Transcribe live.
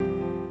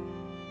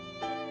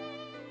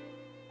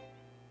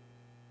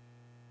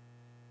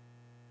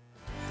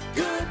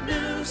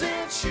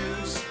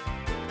shoes.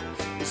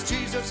 It's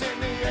Jesus in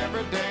the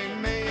everyday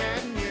me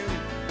and you.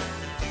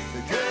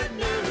 The good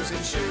news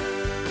in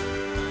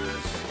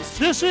shoes.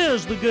 This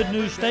is the Good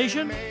News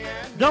Station,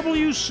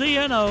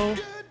 WCNO,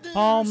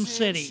 Palm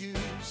City.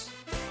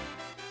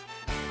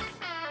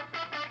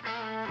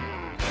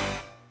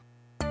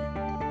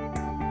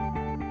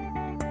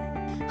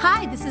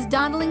 Hi, this is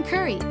Donalyn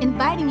Curry,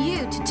 inviting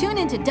you to tune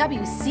into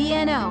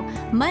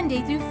WCNO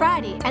Monday through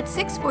Friday at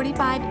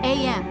 6:45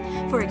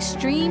 a.m. for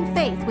Extreme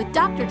Faith with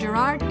Dr.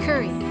 Gerard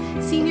Curry,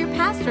 Senior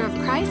Pastor of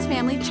Christ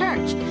Family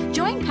Church.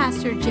 Join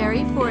Pastor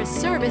Jerry for a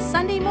service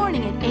Sunday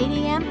morning at 8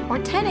 a.m. or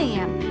 10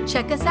 a.m.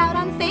 Check us out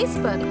on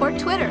Facebook or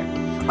Twitter,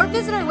 or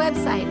visit our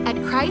website at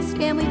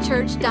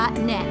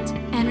christfamilychurch.net.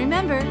 And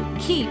remember,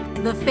 keep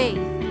the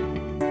faith.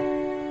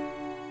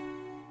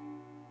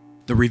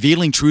 The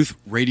Revealing Truth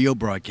radio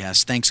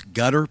broadcast thanks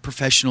gutter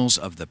professionals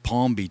of the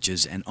Palm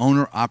Beaches and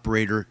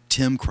owner-operator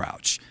Tim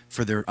Crouch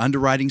for their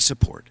underwriting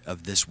support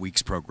of this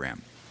week's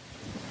program.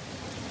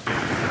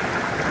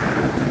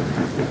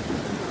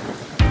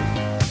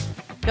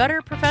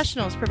 Gutter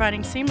Professionals,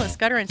 providing seamless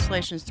gutter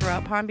installations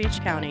throughout Palm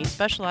Beach County,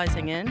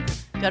 specializing in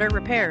gutter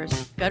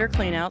repairs, gutter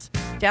cleanouts,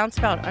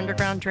 downspout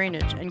underground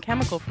drainage, and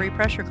chemical-free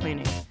pressure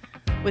cleaning.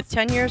 With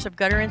 10 years of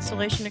gutter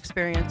installation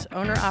experience,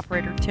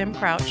 owner-operator Tim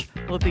Crouch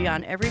will be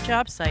on every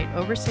job site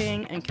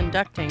overseeing and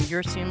conducting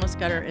your seamless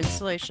gutter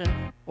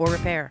installation or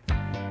repair.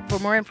 For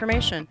more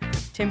information,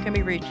 Tim can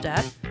be reached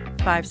at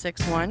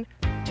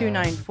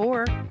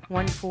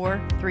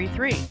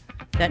 561-294-1433.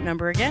 That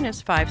number again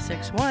is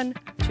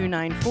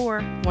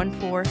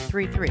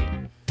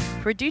 561-294-1433.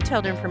 For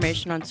detailed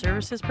information on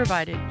services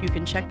provided, you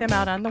can check them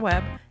out on the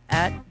web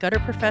at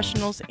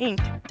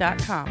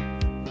gutterprofessionalsinc.com.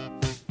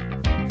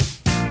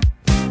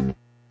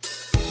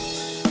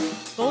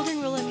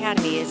 Golden Rule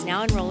Academy is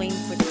now enrolling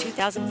for the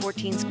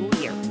 2014 school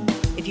year.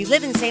 If you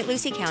live in St.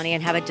 Lucie County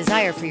and have a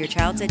desire for your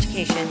child's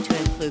education to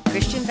include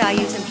Christian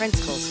values and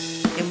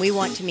principles, then we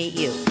want to meet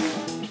you.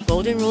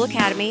 Golden Rule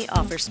Academy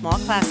offers small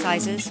class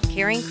sizes,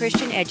 caring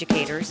Christian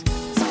educators,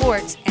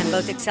 sports, and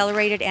both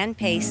accelerated and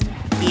paced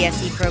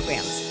ESE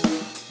programs.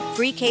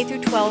 Free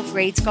K-12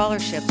 grade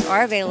scholarships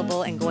are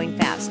available and going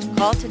fast.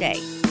 Call today,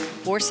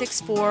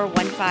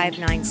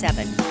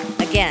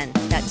 464-1597. Again,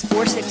 that's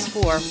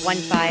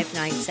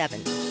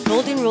 464-1597.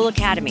 Golden Rule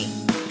Academy,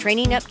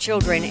 training up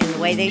children in the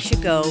way they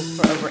should go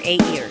for over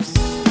 8 years.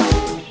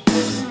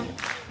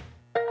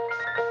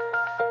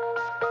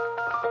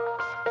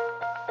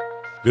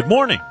 Good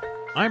morning.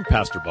 I'm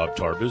Pastor Bob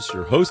Tarbus,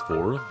 your host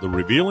for the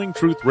Revealing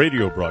Truth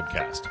radio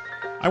broadcast.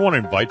 I want to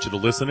invite you to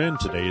listen in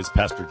today as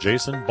Pastor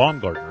Jason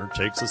Baumgartner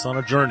takes us on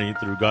a journey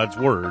through God's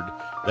Word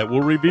that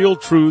will reveal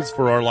truths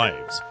for our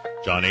lives.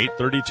 John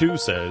 8:32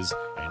 says,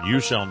 "And you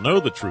shall know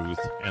the truth,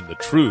 and the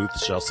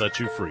truth shall set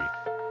you free."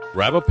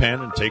 Grab a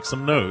pen and take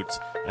some notes,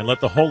 and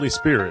let the Holy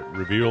Spirit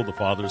reveal the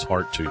Father's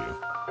heart to you.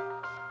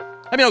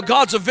 I mean,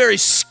 God's a very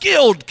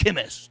skilled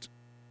chemist.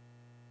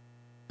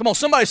 Come on,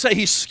 somebody say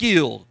He's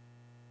skilled.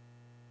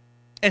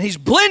 And He's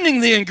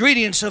blending the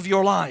ingredients of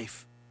your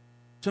life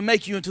to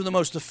make you into the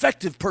most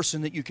effective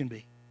person that you can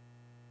be.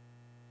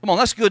 Come on,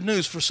 that's good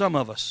news for some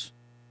of us.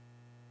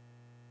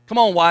 Come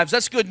on, wives,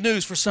 that's good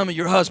news for some of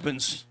your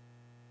husbands.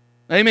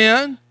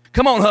 Amen?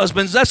 Come on,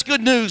 husbands, that's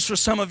good news for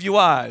some of you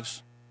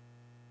wives.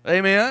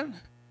 Amen?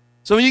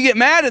 So when you get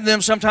mad at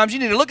them, sometimes you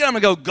need to look at them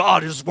and go,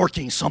 God is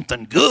working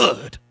something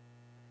good.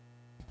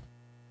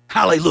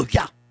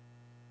 Hallelujah.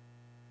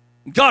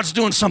 God's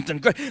doing something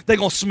great. They're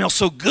going to smell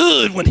so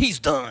good when He's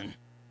done.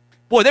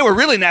 Boy, they were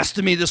really nasty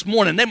to me this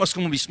morning. They must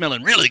going to be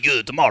smelling really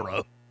good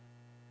tomorrow.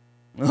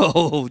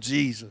 Oh,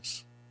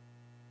 Jesus.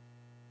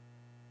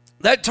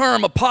 That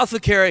term,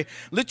 apothecary,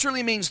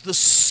 literally means the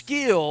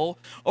skill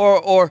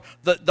or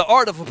the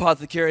art of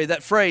apothecary.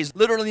 That phrase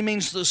literally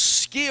means the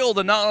skill,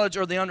 the knowledge,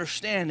 or the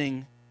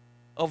understanding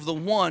of the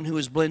one who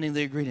is blending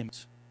the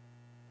ingredients.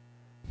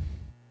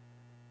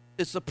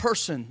 It's the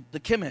person, the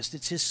chemist.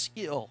 It's his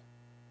skill.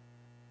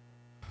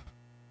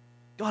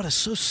 God is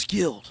so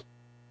skilled.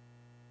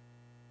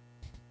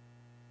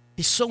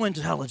 He's so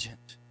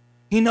intelligent.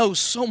 He knows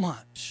so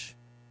much.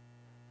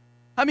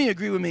 How many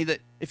agree with me that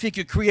if He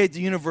could create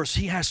the universe,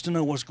 He has to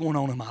know what's going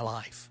on in my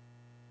life?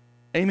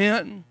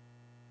 Amen?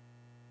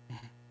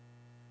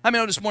 I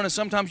mean, this morning,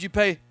 sometimes you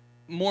pay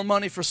more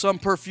money for some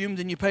perfume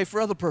than you pay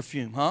for other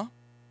perfume, huh?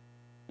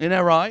 Isn't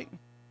that right?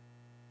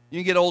 You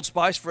can get Old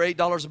Spice for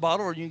 $8 a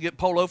bottle, or you can get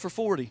Polo for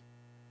 $40.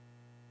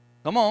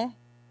 Come on.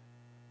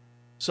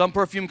 Some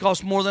perfume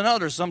costs more than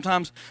others.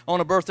 Sometimes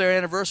on a birthday or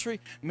anniversary,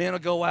 men will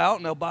go out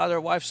and they'll buy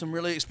their wife some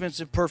really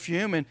expensive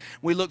perfume, and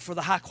we look for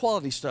the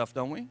high-quality stuff,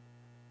 don't we?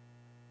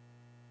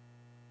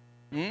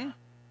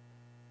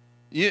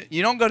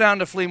 You don't go down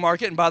to the flea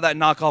market and buy that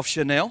knockoff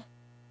Chanel.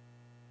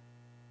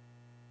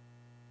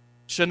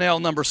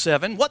 Chanel number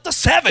 7. What, the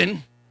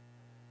 7?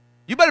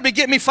 You better be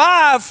getting me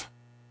 5.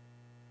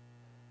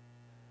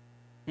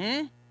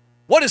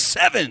 What is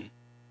 7?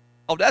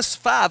 Oh, that's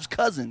 5's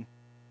cousin.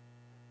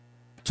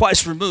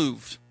 Twice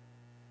removed.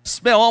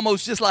 Smell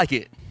almost just like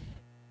it.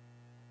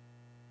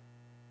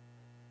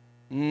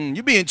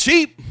 You being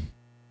cheap.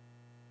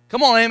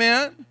 Come on,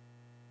 amen.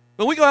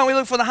 But we go out and we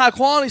look for the high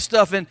quality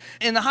stuff, and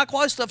the high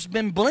quality stuff's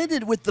been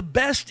blended with the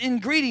best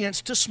ingredients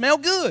to smell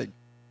good.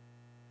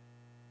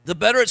 The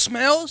better it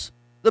smells,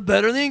 the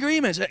better the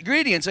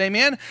ingredients,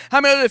 amen?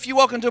 How many of you, if you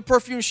walk into a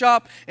perfume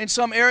shop in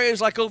some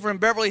areas like over in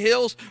Beverly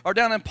Hills or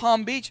down in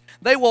Palm Beach,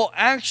 they will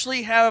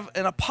actually have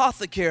an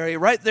apothecary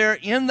right there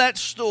in that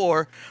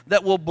store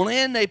that will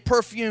blend a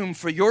perfume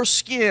for your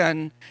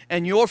skin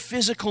and your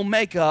physical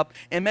makeup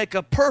and make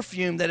a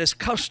perfume that is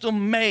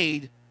custom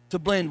made to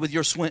blend with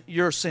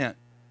your scent.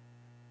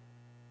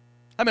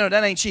 I mean,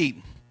 that ain't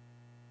cheap.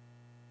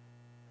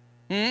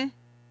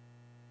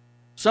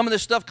 Some of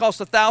this stuff costs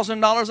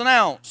 $1,000 an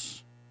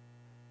ounce.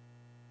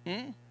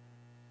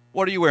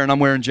 What are you wearing? I'm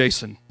wearing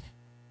Jason.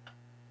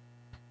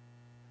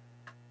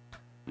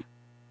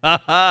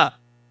 Ha ha.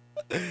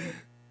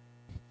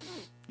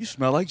 You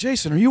smell like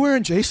Jason. Are you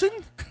wearing Jason?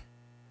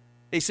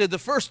 He said the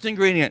first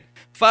ingredient,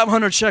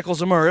 500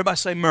 shekels of myrrh. Everybody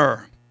say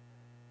myrrh.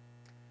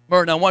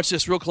 Myrrh. Now watch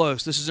this real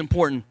close. This is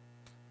important.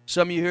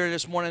 Some of you here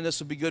this morning, this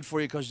will be good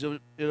for you because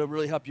it'll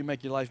really help you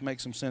make your life make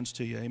some sense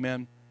to you.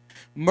 Amen.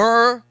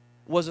 Myrrh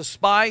was a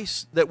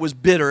spice that was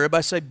bitter.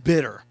 Everybody say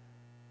bitter.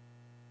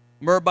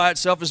 Myrrh by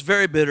itself is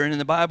very bitter, and in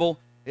the Bible,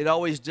 it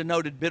always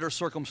denoted bitter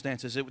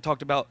circumstances. It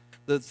talked about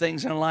the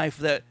things in life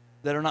that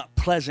are not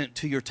pleasant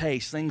to your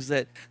taste, things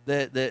that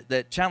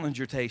challenge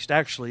your taste,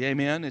 actually.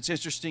 Amen. It's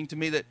interesting to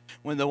me that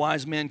when the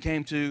wise men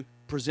came to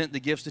present the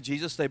gifts to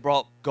Jesus, they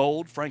brought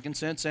gold,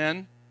 frankincense,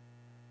 and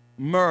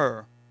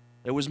myrrh.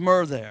 There was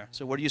myrrh there.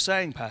 So what are you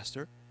saying,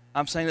 Pastor?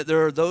 I'm saying that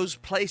there are those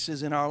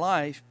places in our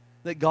life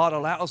that God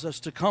allows us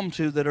to come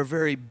to that are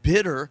very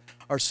bitter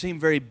or seem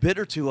very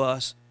bitter to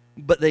us,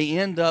 but they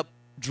end up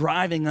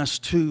driving us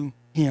to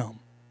Him.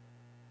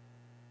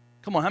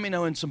 Come on, how many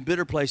know in some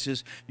bitter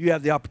places you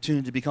have the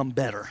opportunity to become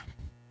better?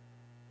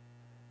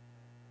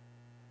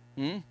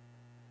 John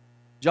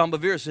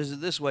Bevere says it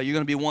this way: you're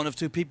going to be one of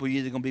two people. You're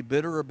either going to be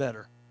bitter or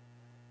better.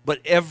 But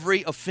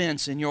every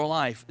offense in your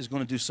life is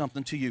going to do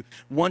something to you.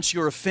 Once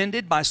you're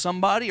offended by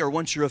somebody or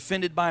once you're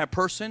offended by a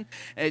person,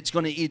 it's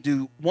going to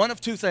do one of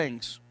two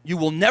things. You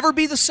will never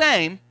be the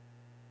same,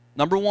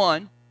 number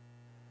one.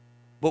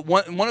 But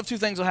one of two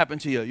things will happen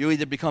to you. You'll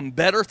either become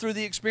better through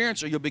the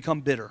experience or you'll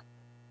become bitter.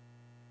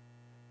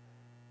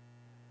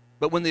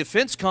 But when the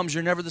offense comes,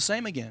 you're never the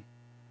same again.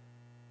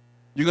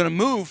 You're going to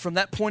move from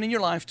that point in your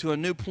life to a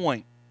new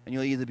point. And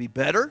you'll either be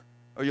better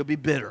or you'll be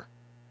bitter.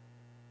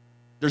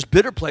 There's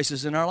bitter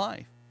places in our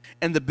life.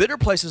 And the bitter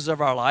places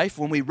of our life,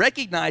 when we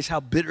recognize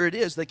how bitter it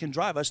is, they can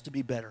drive us to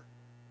be better.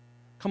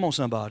 Come on,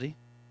 somebody.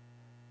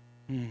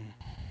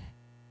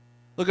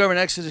 Look over in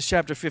Exodus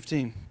chapter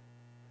 15.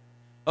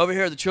 Over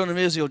here, the children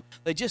of Israel,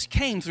 they just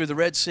came through the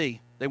Red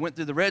Sea. They went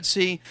through the Red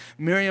Sea.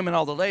 Miriam and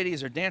all the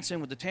ladies are dancing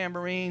with the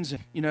tambourines.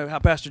 And you know how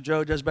Pastor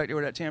Joe does back there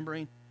with that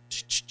tambourine?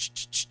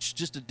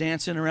 Just a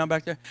dancing around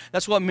back there.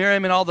 That's what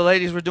Miriam and all the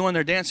ladies were doing.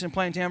 They're dancing,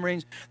 playing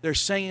tambourines. They're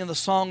singing the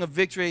song of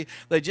victory.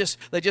 They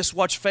just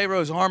watched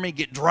Pharaoh's army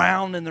get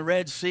drowned in the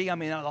Red Sea. I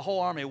mean, the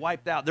whole army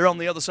wiped out. They're on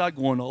the other side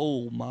going,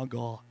 oh, my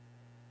God.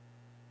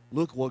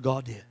 Look what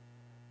God did.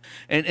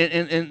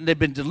 And they've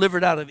been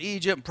delivered out of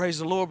Egypt. Praise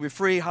the Lord, we're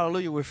free.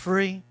 Hallelujah, we're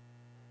free.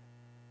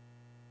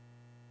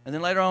 And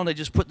then later on, they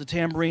just put the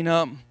tambourine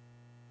up,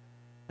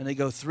 and they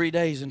go 3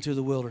 days into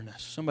the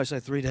wilderness. Somebody say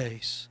 3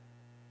 days.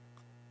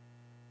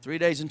 3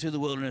 days into the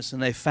wilderness,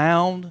 and they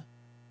found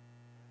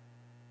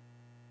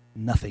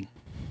nothing.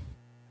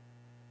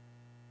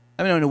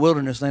 I mean, in the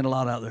wilderness, there ain't a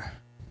lot out there.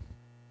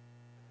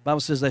 The Bible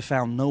says they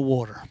found no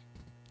water.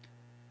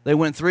 They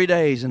went 3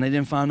 days, and they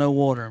didn't find no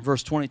water. And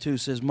verse 22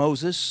 says,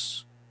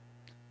 Moses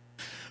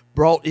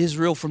brought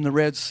Israel from the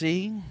Red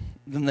Sea.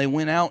 Then they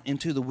went out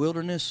into the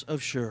wilderness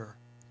of Shur.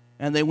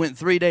 And they went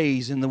 3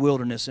 days in the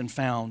wilderness and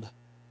found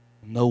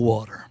no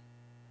water.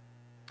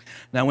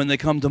 Now when they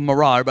come to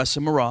Marah, everybody say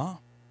Marah,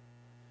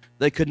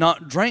 they could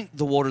not drink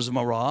the waters of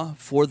Marah,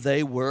 for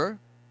they were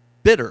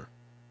bitter.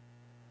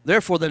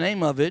 Therefore the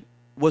name of it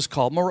was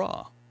called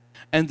Marah.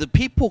 And the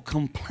people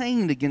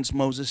complained against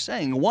Moses,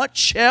 saying, what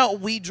shall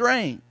we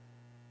drink?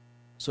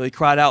 So he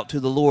cried out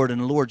to the Lord,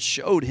 and the Lord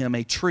showed him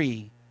a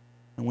tree.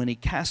 And when he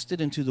cast it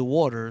into the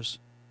waters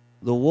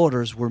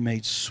were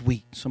made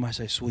sweet. Somebody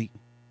say sweet.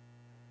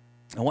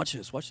 Now watch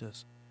this, watch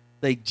this.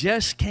 They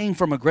just came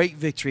from a great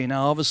victory, and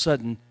now all of a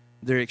sudden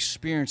they're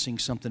experiencing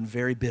something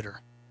very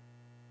bitter.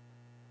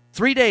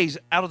 3 days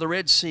out of the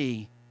Red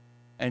Sea,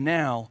 and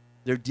now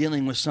they're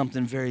dealing with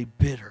something very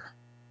bitter.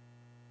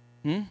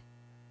 You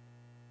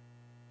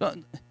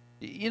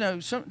know,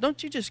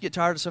 don't you just get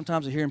tired of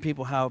sometimes of hearing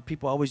people how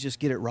people always just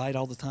get it right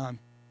all the time?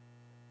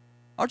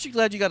 Aren't you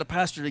glad you got a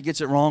pastor that gets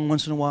it wrong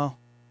once in a while?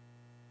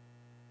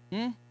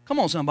 Come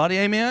on, somebody,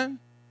 amen?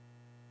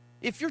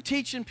 If you're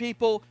teaching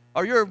people,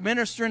 or you're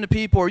ministering to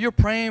people, or you're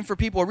praying for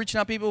people, or reaching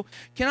out to people,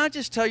 can I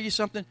just tell you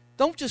something?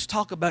 Don't just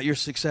talk about your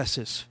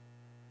successes.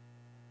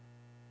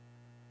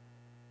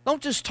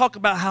 Don't just talk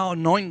about how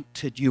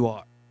anointed you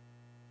are.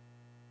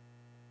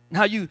 And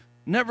how you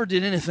never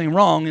did anything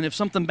wrong, and if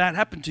something bad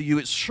happened to you,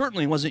 it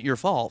certainly wasn't your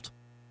fault.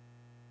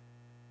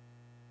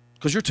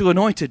 Because you're too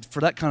anointed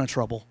for that kind of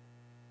trouble.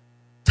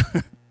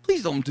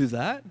 Please don't do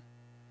that.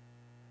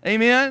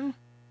 Amen.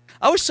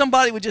 I wish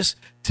somebody would just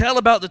tell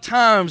about the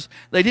times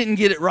they didn't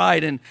get it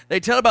right, and they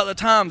tell about the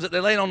times that they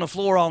laid on the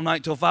floor all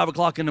night till 5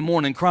 o'clock in the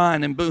morning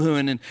crying and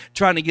boohooing and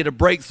trying to get a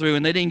breakthrough,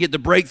 and they didn't get the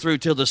breakthrough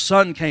till the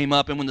sun came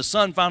up. And when the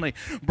sun finally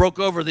broke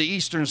over the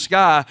eastern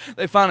sky,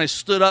 they finally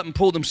stood up and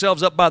pulled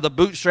themselves up by the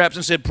bootstraps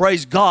and said,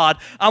 praise God,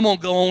 I'm going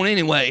to go on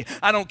anyway.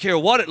 I don't care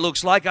what it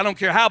looks like. I don't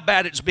care how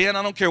bad it's been.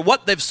 I don't care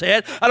what they've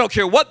said. I don't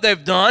care what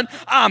they've done.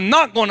 I'm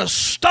not going to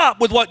stop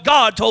with what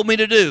God told me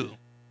to do.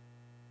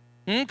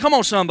 Come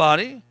on,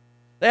 somebody.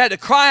 They had to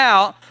cry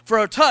out for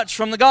a touch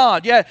from the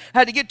God. You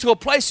had to get to a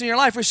place in your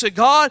life where you said,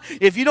 God,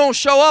 if you don't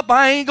show up,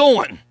 I ain't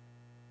going.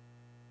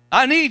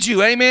 I need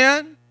you,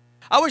 amen?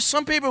 I wish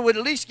some people would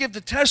at least give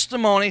the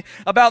testimony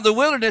about the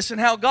wilderness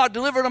and how God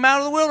delivered them out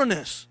of the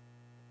wilderness.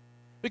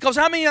 Because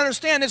how many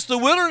understand it's the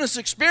wilderness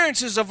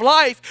experiences of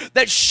life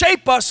that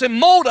shape us and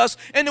mold us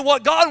into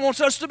what God wants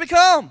us to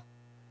become.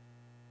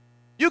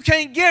 You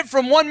can't get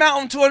from one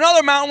mountain to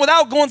another mountain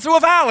without going through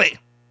a valley.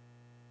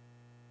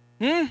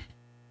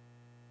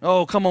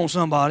 Oh, come on,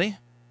 somebody.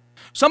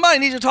 Somebody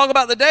needs to talk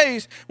about the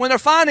days when their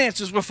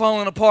finances were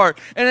falling apart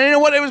and they didn't know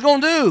what they was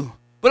going to do.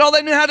 But all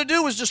they knew how to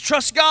do was just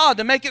trust God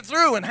to make it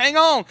through and hang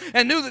on,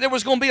 and knew that there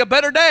was going to be a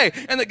better day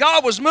and that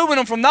God was moving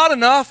them from not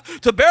enough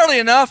to barely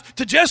enough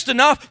to just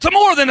enough to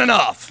more than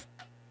enough.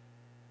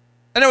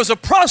 And there was a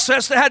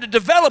process that had to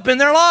develop in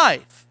their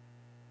life.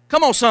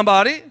 Come on,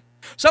 somebody.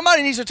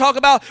 Somebody needs to talk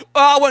about,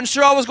 I wasn't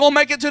sure I was going to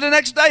make it to the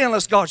next day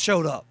unless God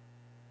showed up.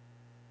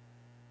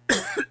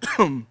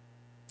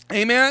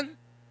 Amen.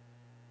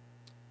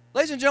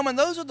 Ladies and gentlemen,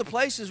 those are the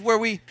places where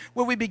we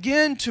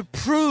begin to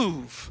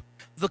prove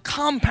the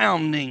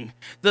compounding,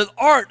 the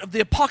art of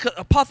the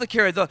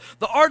apothecary, the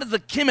art of the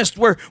chemist,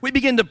 where we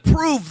begin to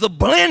prove the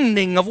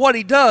blending of what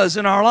he does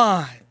in our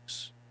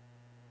lives.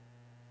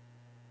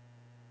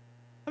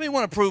 How many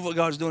want to prove what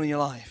God's doing in your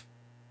life?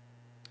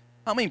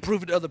 I mean,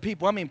 prove it to other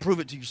people. I mean, prove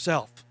it to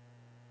yourself.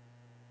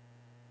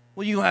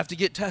 Well, you have to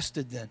get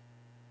tested then.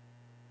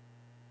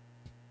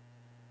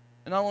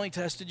 And not only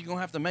tested, you're going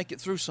to have to make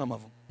it through some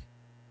of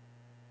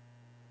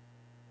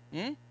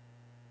them.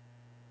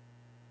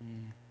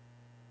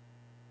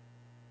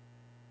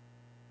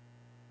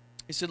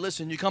 He said,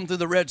 listen, you come through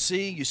the Red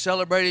Sea, you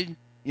celebrated,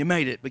 you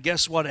made it. But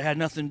guess what? It had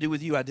nothing to do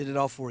with you. I did it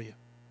all for you.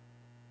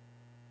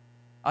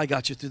 I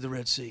got you through the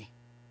Red Sea.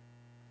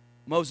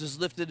 Moses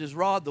lifted his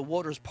rod, the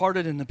waters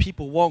parted, and the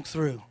people walked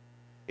through.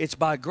 It's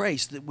by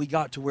grace that we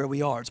got to where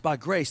we are. It's by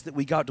grace that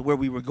we got to where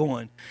we were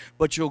going.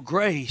 But your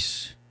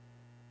grace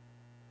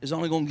is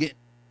only going to get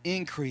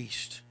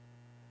increased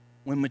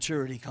when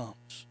maturity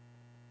comes.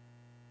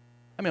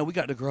 I mean, we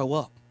got to grow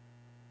up.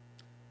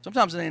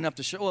 Sometimes it ain't enough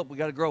to show up. We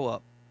got to grow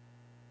up.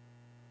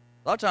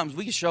 A lot of times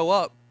we can show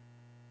up,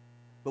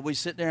 but we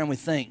sit there and we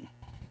think,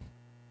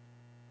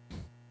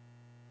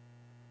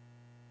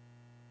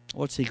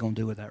 what's he going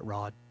to do with that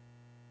rod?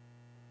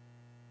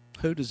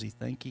 Who does he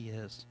think he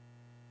is?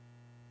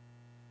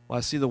 Well,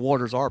 I see the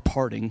waters are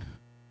parting.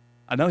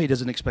 I know he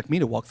doesn't expect me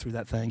to walk through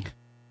that thing.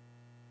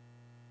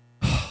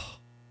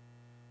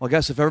 Well, I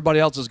guess if everybody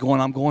else is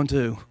going, I'm going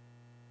too.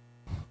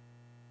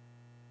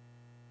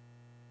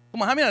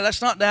 Come on, how many of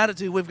that's not the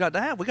attitude we've got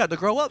to have? We've got to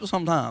grow up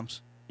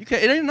sometimes. It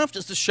ain't enough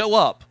just to show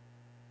up.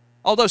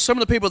 Although some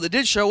of the people that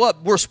did show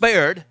up were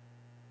spared.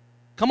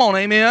 Come on,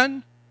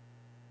 amen?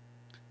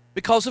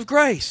 Because of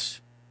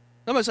grace.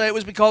 Somebody say it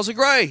was because of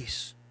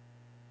grace.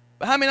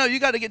 But how many know you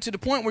got to get to the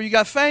point where you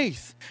got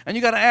faith, and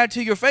you got to add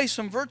to your faith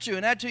some virtue,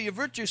 and add to your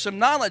virtue some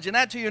knowledge, and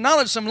add to your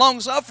knowledge some long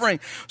suffering,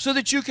 so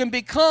that you can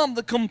become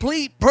the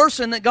complete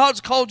person that God's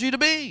called you to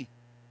be.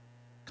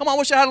 Come on, I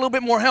wish I had a little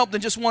bit more help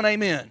than just one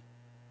amen.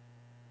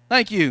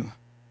 Thank you.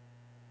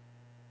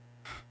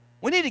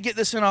 We need to get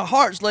this in our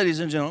hearts, ladies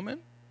and gentlemen.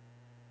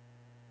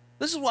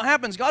 This is what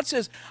happens. God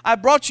says, I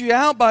brought you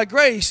out by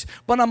grace,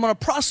 but I'm going to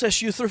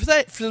process you through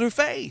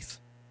faith.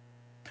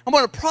 I'm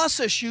going to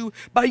process you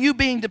by you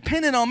being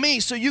dependent on me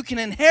so you can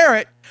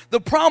inherit the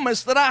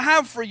promise that I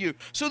have for you,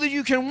 so that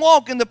you can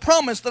walk in the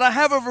promise that I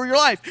have over your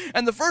life.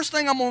 And the first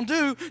thing I'm going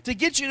to do to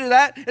get you to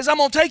that is I'm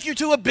going to take you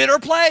to a bitter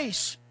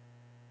place.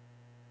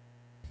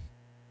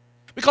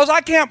 Because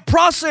I can't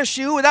process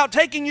you without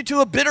taking you to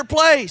a bitter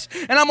place.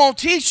 And I'm going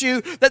to teach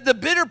you that the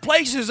bitter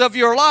places of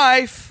your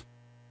life,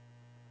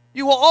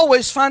 you will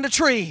always find a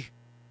tree.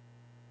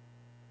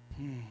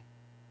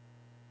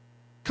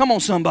 Come on,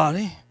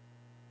 somebody.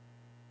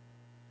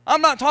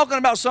 I'm not talking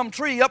about some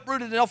tree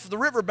uprooted off the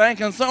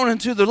riverbank and thrown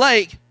into the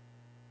lake.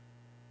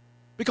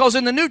 Because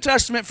in the New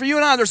Testament, for you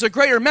and I, there's a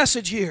greater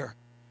message here.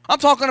 I'm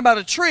talking about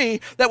a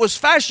tree that was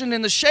fashioned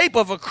in the shape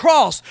of a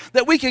cross,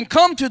 that we can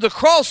come to the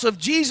cross of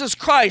Jesus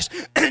Christ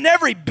in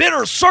every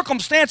bitter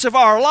circumstance of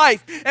our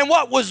life, and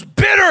what was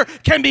bitter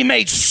can be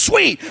made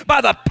sweet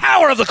by the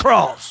power of the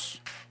cross.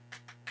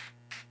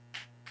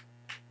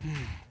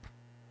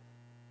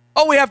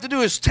 All we have to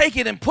do is take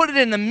it and put it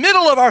in the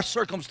middle of our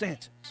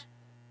circumstances,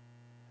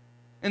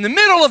 in the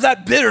middle of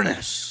that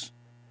bitterness.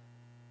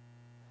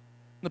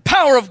 The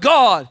power of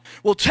God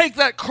will take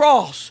that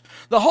cross,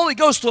 The Holy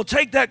Ghost will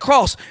take that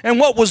cross, and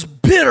what was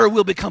bitter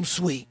will become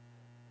sweet.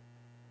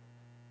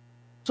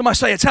 Somebody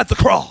say, it's at the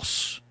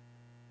cross.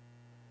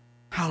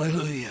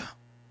 Hallelujah.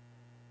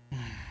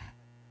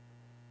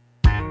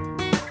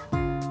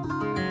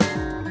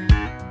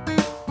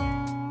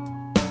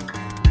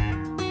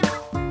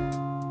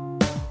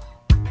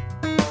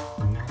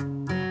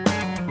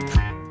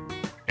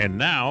 And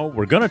now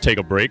we're going to take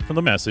a break from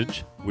the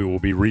message. We will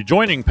be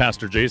rejoining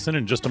Pastor Jason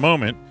in just a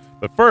moment.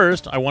 But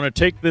first, I want to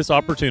take this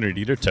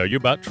opportunity to tell you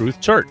about Truth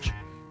Church.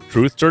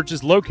 Truth Church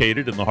is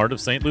located in the heart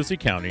of St. Lucie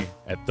County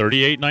at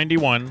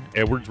 3891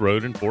 Edwards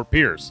Road in Fort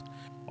Pierce.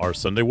 Our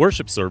Sunday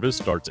worship service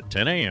starts at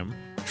 10 a.m.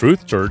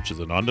 Truth Church is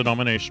a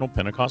non-denominational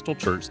Pentecostal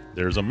church.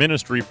 There's a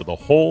ministry for the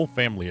whole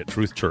family at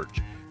Truth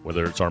Church.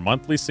 Whether it's our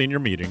monthly senior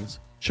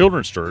meetings,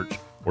 children's church,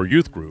 or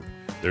youth group,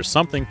 there's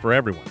something for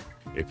everyone.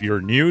 If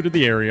you're new to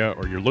the area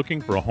or you're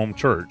looking for a home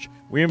church,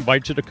 we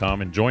invite you to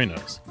come and join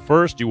us.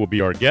 First, you will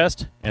be our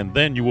guest, and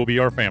then you will be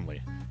our family.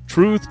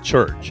 Truth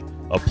Church,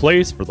 a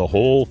place for the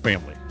whole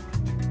family.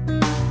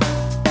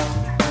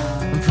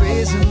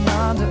 Praising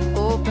under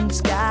open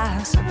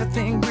skies,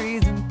 everything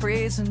breathing,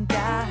 praising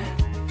God.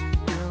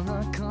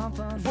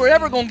 If we're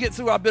ever going to get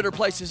through our bitter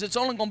places, it's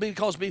only going to be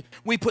because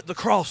we put the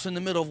cross in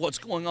the middle of what's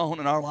going on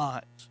in our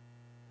lives.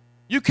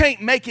 You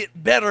can't make it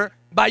better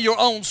by your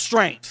own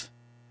strength.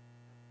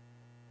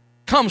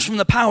 Comes from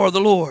the power of the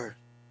Lord.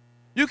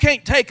 You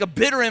can't take a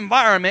bitter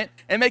environment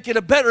and make it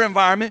a better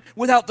environment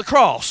without the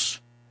cross.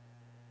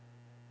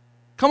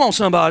 Come on,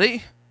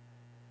 somebody.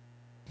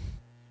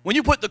 When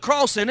you put the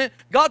cross in it,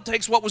 God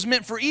takes what was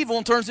meant for evil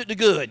and turns it to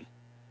good.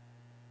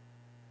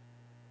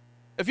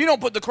 If you don't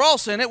put the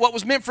cross in it, what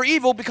was meant for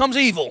evil becomes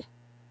evil.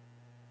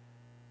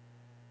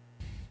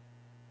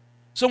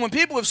 So when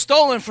people have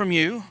stolen from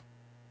you,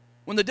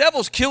 when the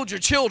devil's killed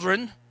your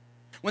children,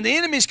 when the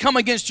enemy's come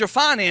against your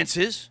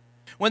finances,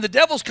 when the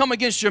devil's come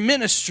against your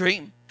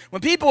ministry,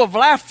 when people have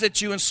laughed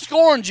at you and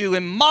scorned you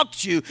and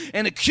mocked you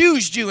and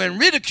accused you and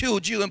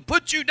ridiculed you and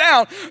put you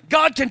down,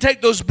 God can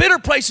take those bitter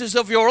places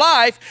of your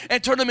life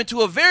and turn them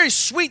into a very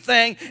sweet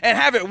thing and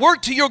have it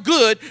work to your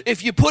good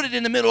if you put it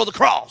in the middle of the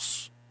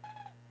cross.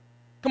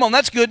 Come on,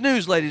 that's good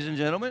news, ladies and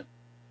gentlemen.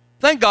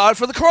 Thank God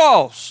for the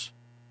cross.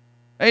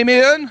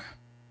 Amen.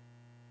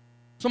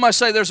 Somebody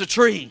say there's a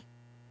tree.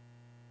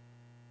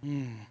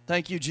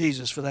 Thank you,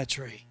 Jesus, for that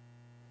tree.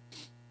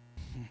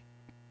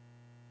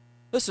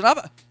 Listen,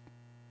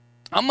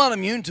 I'm not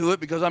immune to it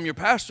because I'm your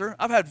pastor.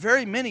 I've had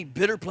very many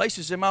bitter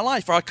places in my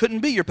life or I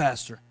couldn't be your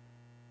pastor.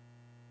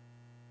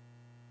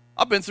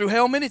 I've been through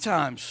hell many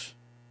times.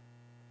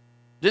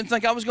 Didn't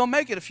think I was going to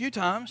make it a few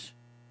times.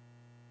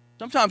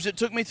 Sometimes it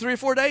took me 3 or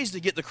 4 days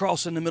to get the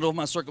cross in the middle of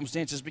my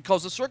circumstances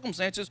because the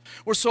circumstances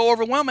were so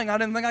overwhelming I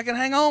didn't think I could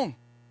hang on.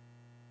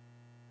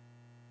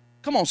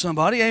 Come on,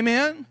 somebody,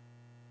 amen?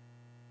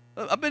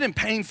 I've been in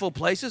painful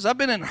places. I've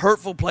been in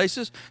hurtful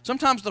places.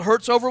 Sometimes the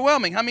hurt's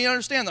overwhelming. How many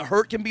understand the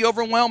hurt can be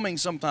overwhelming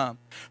sometimes?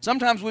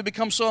 Sometimes we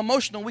become so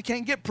emotional we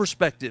can't get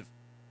perspective.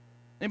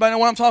 Anybody know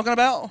what I'm talking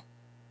about?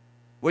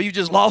 Where you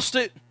just lost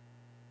it?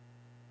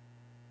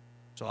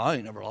 So I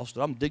ain't never lost it.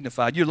 I'm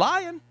dignified. You're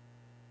lying.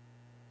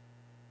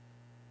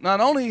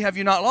 Not only have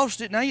you not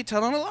lost it, now you're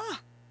telling a lie.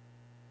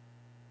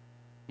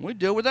 We'll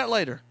deal with that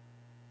later.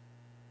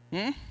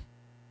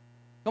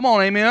 Come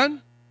on,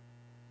 amen?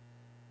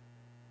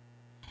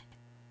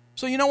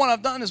 So you know what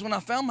I've done is when I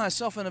found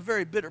myself in a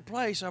very bitter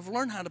place, I've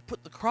learned how to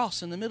put the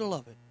cross in the middle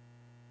of it.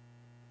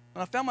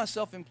 When I found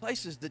myself in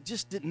places that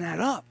just didn't add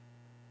up.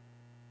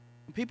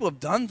 When people have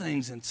done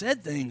things and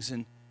said things,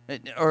 and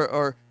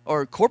or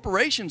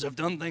corporations have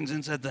done things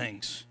and said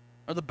things,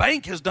 or the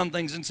bank has done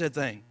things and said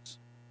things,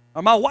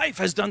 or my wife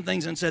has done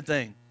things and said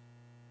things.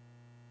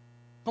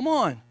 Come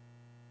on.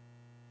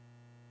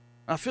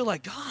 I feel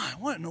like, God,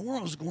 what in the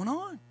world is going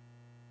on?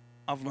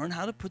 I've learned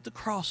how to put the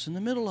cross in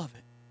the middle of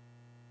it.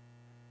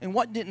 And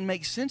what didn't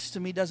make sense to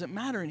me doesn't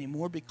matter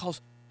anymore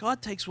because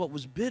God takes what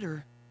was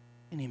bitter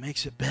and He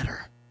makes it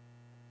better.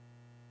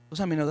 Does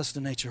that mean that's the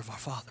nature of our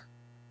Father?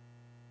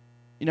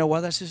 You know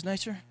why that's His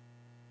nature?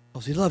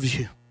 Because He loves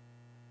you.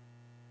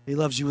 He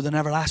loves you with an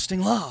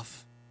everlasting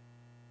love.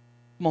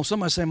 Come on,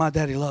 somebody say, my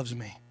daddy loves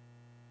me.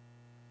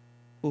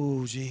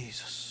 Oh,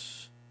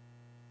 Jesus.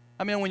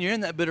 I mean, when you're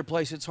in that bitter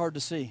place, it's hard to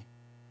see.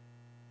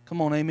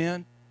 Come on,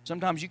 amen?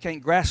 Sometimes you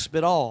can't grasp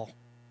it all.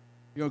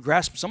 You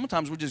know,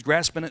 sometimes we're just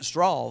grasping at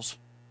straws.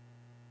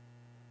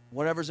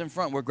 Whatever's in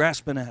front, we're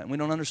grasping at, and we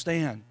don't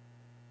understand.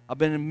 I've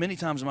been in many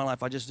times in my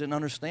life I just didn't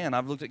understand.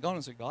 I've looked at God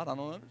and said, God, I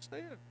don't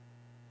understand.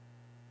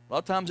 A lot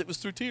of times it was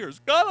through tears.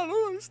 God, I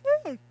don't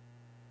understand.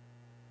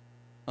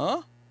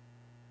 Huh?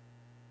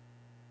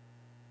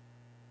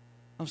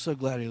 I'm so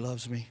glad He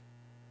loves me.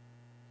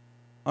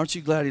 Aren't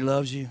you glad He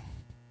loves you?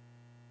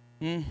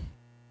 And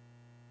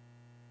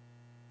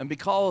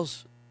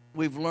because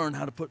we've learned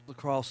how to put the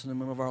cross in the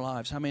middle of our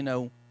lives, how many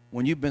know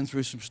when you've been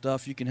through some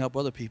stuff, you can help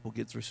other people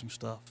get through some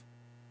stuff?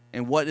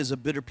 And what is a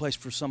bitter place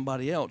for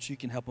somebody else, you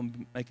can help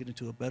them make it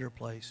into a better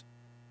place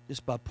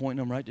just by pointing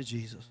them right to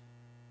Jesus.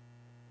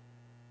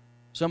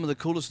 Some of the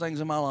coolest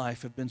things in my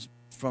life have been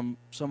from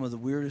some of the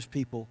weirdest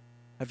people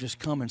have just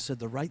come and said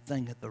the right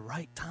thing at the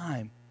right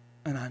time,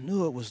 and I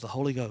knew it was the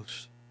Holy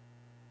Ghost.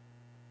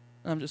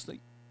 And I'm just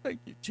thinking, thank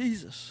you,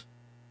 Jesus.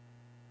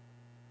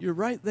 You're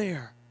right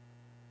there.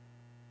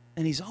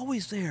 And he's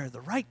always there,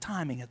 the right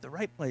timing, at the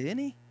right place, isn't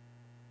he?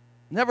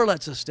 Never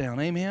lets us down,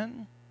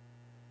 amen?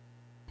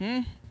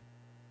 I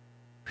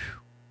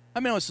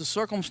mean, it's the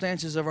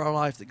circumstances of our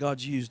life that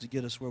God's used to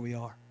get us where we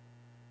are.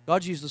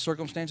 God's used the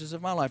circumstances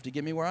of my life to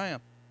get me where I am.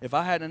 If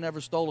I hadn't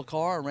ever stole a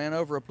car or ran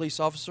over a police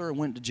officer and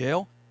went to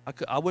jail,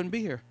 I wouldn't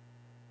be here.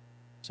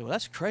 So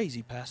that's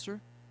crazy,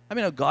 Pastor. I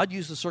mean, God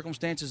used the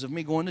circumstances of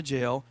me going to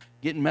jail,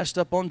 getting messed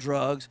up on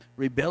drugs,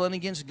 rebelling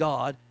against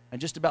God,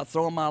 and just about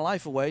throwing my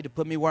life away to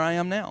put me where I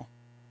am now.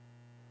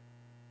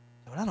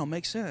 But that don't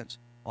make sense.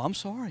 Well, I'm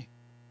sorry.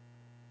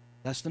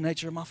 That's the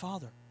nature of my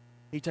Father.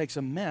 He takes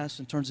a mess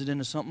and turns it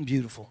into something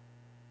beautiful.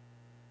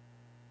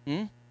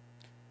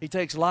 He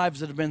takes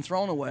lives that have been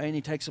thrown away and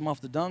he takes them off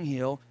the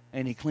dunghill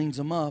and he cleans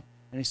them up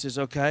and he says,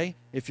 okay,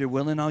 if you're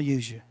willing, I'll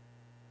use you.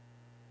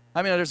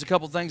 I mean, there's a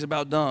couple things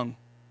about dung.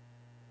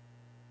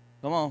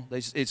 Come on.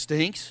 It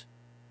stinks.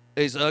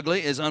 It's ugly.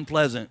 It's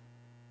unpleasant.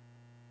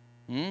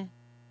 I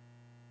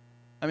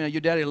mean, your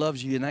daddy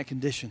loves you in that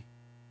condition.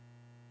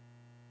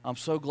 I'm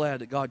so glad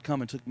that God come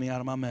and took me out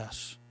of my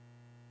mess.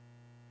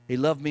 He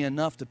loved me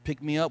enough to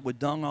pick me up with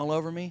dung all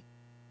over me,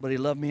 but he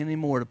loved me any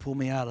more to pull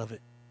me out of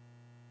it.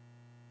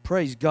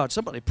 Praise God.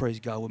 Somebody praise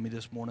God with me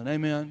this morning.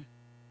 Amen.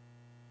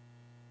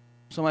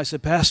 Somebody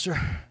said, Pastor,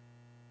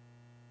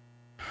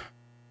 I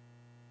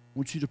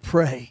want you to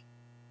pray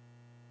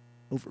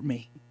over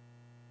me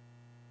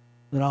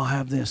that I'll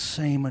have this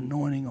same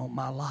anointing on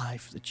my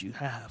life that you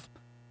have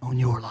on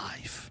your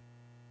life.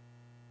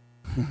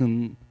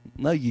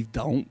 No, you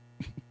don't.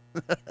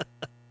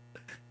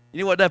 You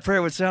know what that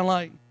prayer would sound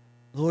like?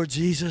 Lord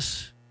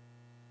Jesus,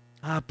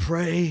 I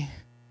pray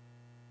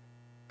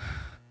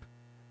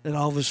that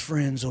all of his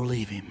friends will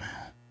leave him,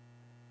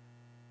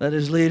 that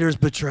his leaders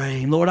betray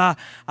him. Lord, I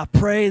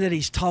pray that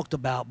he's talked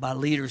about by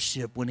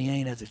leadership when he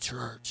ain't at the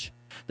church,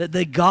 that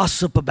they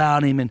gossip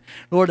about him, and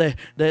Lord,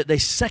 they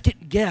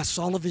second guess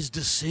all of his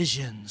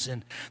decisions,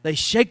 and they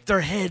shake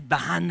their head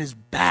behind his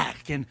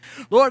back. And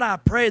Lord, I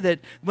pray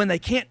that when they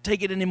can't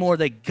take it anymore,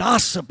 they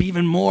gossip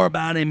even more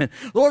about him, and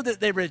Lord,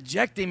 that they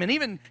reject him, and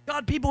even,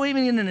 God, people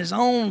even in his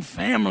own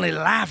family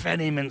laugh at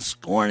him and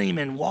scorn him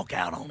and walk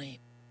out on him.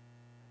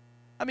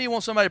 How many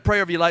want somebody to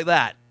pray over you like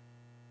that?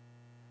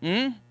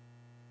 I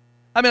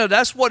mean,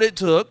 that's what it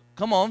took,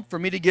 come on, for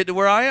me to get to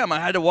where I am. I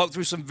had to walk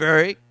through some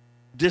very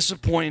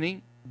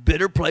disappointing,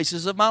 bitter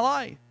places of my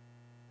life.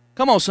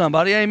 Come on,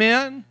 somebody,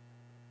 amen?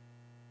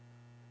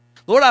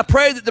 Lord, I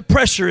pray that the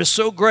pressure is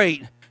so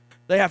great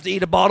they have to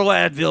eat a bottle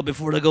of Advil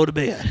before they go to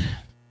bed.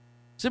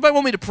 Does anybody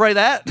want me to pray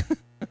that?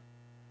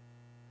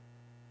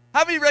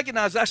 How many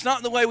recognize that's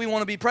not the way we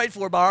want to be prayed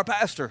for by our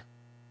pastor?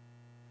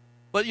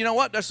 But you know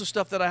what? That's the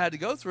stuff that I had to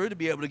go through to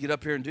be able to get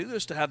up here and do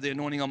this, to have the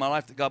anointing on my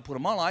life that God put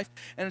on my life.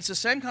 And it's the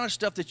same kind of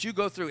stuff that you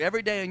go through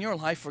every day in your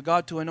life for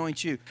God to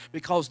anoint you.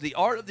 Because the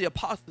art of the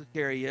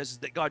apothecary is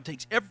that God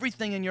takes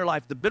everything in your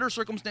life, the bitter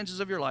circumstances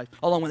of your life,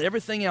 along with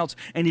everything else,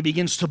 and he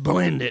begins to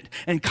blend it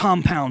and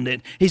compound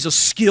it. He's a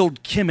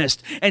skilled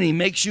chemist, and he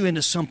makes you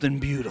into something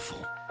beautiful.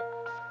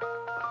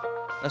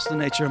 That's the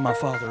nature of my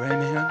Father.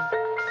 Amen.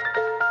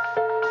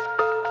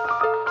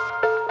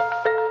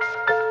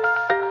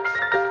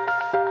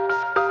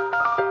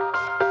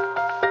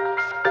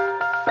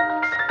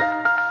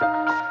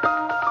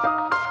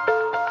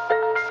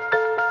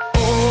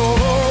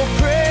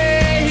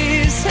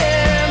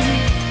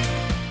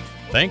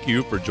 Thank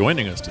you for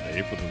joining us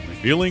today for the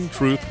Revealing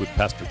Truth with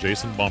Pastor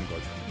Jason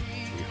Baumgartner.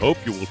 We hope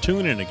you will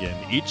tune in again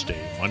each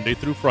day, Monday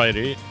through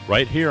Friday,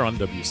 right here on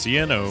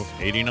WCNO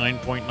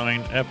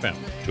 89.9 FM.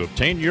 To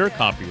obtain your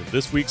copy of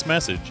this week's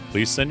message,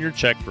 please send your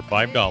check for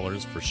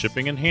 $5 for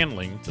shipping and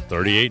handling to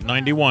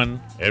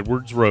 3891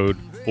 Edwards Road,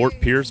 Fort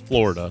Pierce,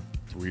 Florida,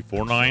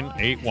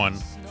 34981.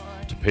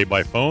 To pay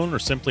by phone or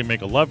simply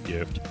make a love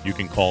gift, you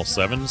can call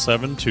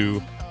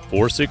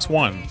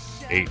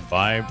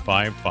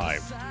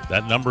 772-461-8555.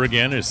 That number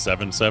again is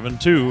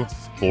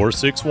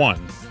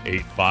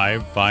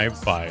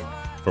 772-461-8555.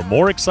 For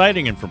more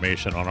exciting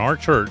information on our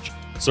church,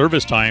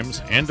 service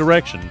times, and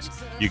directions,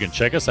 you can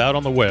check us out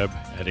on the web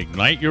at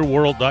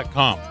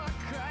igniteyourworld.com.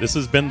 This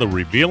has been The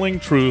Revealing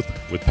Truth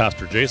with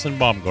Pastor Jason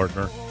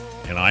Baumgartner,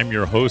 and I'm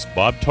your host,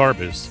 Bob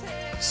Tarbis.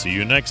 See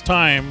you next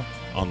time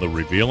on The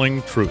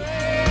Revealing Truth.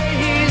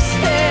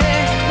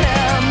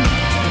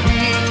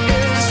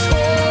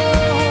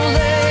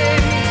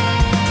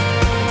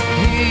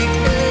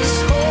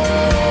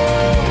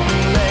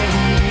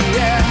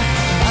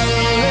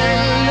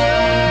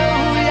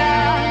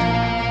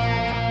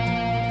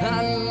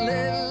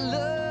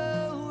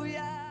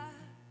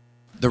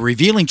 The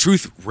Revealing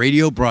Truth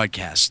radio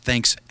broadcast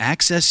thanks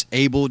Access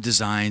Able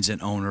Designs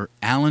and owner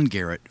Alan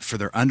Garrett for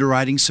their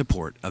underwriting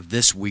support of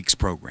this week's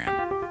program.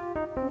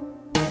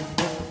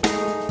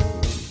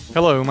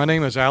 Hello, my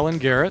name is Alan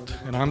Garrett,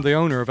 and I'm the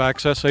owner of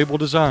Access Able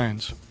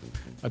Designs.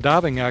 A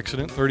diving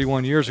accident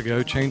 31 years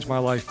ago changed my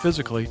life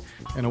physically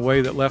in a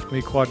way that left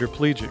me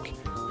quadriplegic.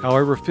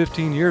 However,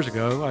 15 years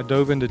ago, I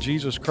dove into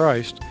Jesus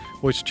Christ,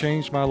 which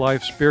changed my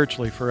life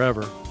spiritually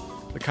forever.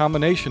 The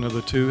combination of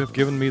the two have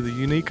given me the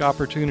unique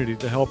opportunity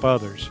to help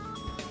others.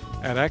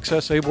 At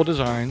Access Able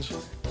Designs,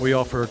 we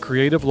offer a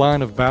creative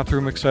line of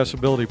bathroom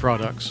accessibility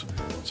products,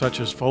 such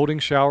as folding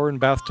shower and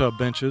bathtub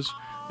benches,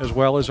 as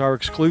well as our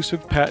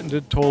exclusive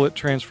patented toilet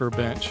transfer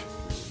bench.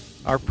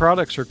 Our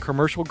products are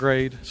commercial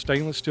grade,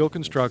 stainless steel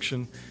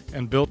construction,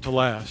 and built to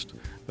last.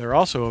 They're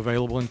also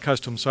available in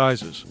custom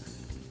sizes.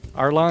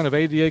 Our line of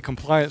ADA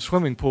compliant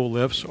swimming pool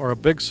lifts are a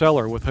big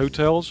seller with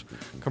hotels,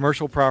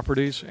 commercial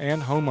properties,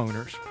 and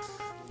homeowners.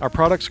 Our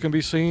products can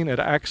be seen at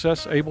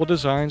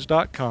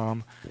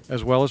accessabledesigns.com,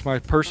 as well as my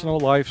personal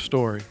life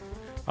story.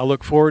 I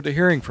look forward to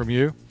hearing from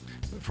you.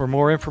 For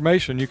more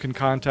information, you can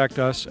contact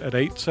us at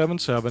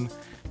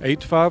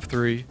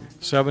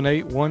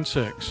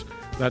 877-853-7816.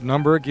 That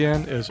number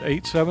again is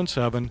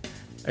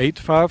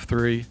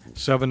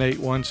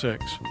 877-853-7816.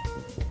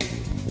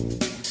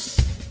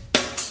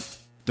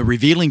 The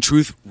Revealing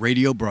Truth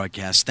radio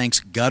broadcast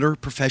thanks gutter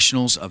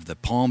professionals of the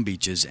Palm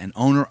Beaches and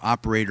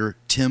owner-operator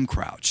Tim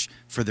Crouch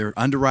for their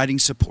underwriting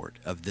support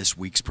of this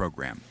week's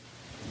program.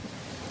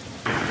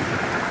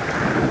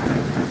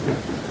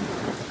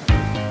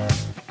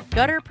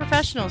 Gutter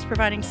Professionals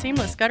providing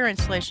seamless gutter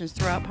installations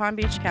throughout Palm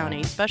Beach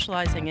County,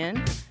 specializing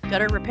in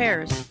gutter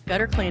repairs,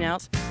 gutter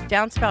cleanouts,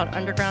 downspout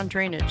underground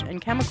drainage,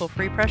 and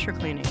chemical-free pressure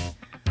cleaning.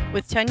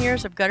 With 10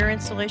 years of gutter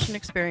installation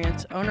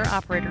experience,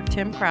 owner-operator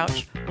Tim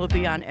Crouch will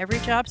be on every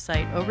job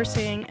site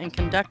overseeing and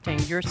conducting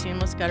your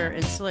seamless gutter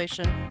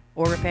installation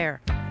or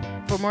repair.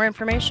 For more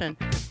information,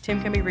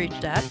 Tim can be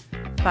reached at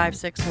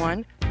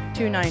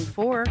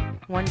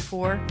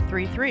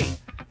 561-294-1433.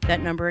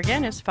 That number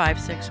again is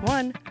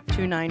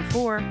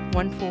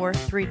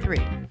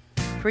 561-294-1433.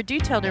 For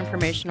detailed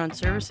information on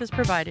services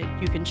provided,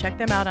 you can check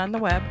them out on the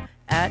web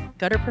at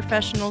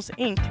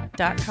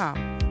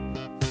gutterprofessionalsinc.com.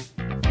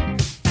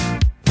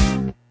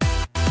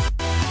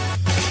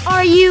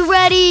 Are you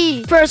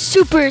ready for a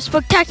super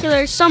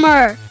spectacular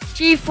summer?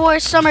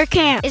 G4 Summer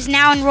Camp is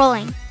now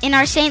enrolling in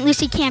our St.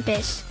 Lucie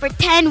campus for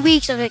 10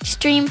 weeks of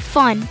extreme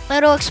fun.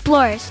 Little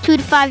Explorers, 2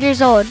 to 5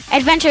 years old.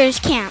 Adventurers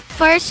Camp,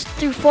 1st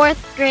through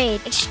 4th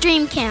grade.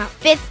 Extreme Camp,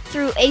 5th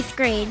through 8th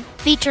grade.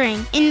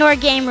 Featuring indoor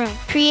game room,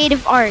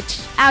 creative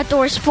arts,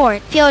 outdoor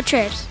sport, field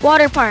trips,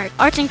 water park,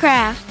 arts and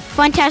crafts,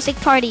 fantastic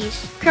parties,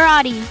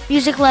 karate,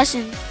 music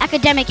lessons,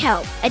 academic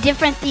help. A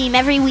different theme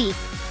every week.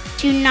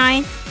 June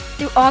 9th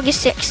through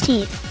August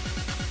 16th.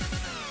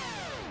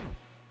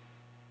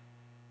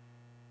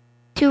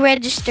 To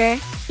register,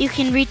 you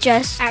can reach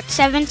us at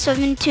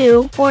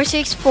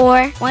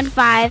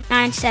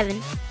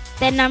 772-464-1597.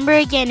 That number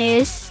again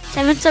is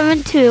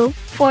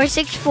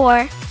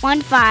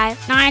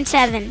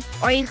 772-464-1597.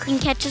 Or you can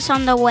catch us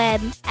on the web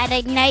at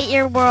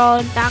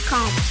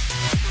igniteyourworld.com.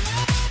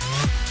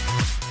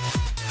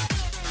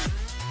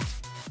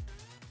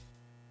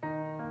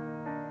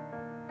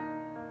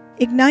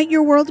 Ignite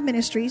Your World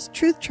Ministries,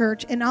 Truth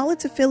Church, and all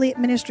its affiliate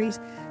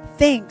ministries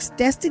thanks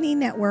Destiny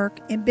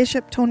Network and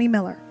Bishop Tony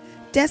Miller.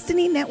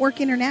 Destiny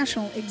Network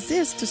International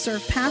exists to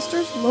serve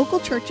pastors, local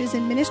churches,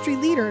 and ministry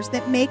leaders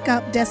that make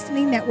up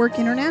Destiny Network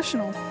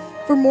International.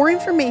 For more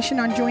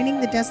information on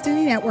joining the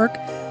Destiny Network,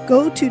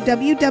 go to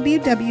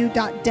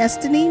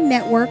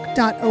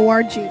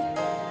www.destinynetwork.org.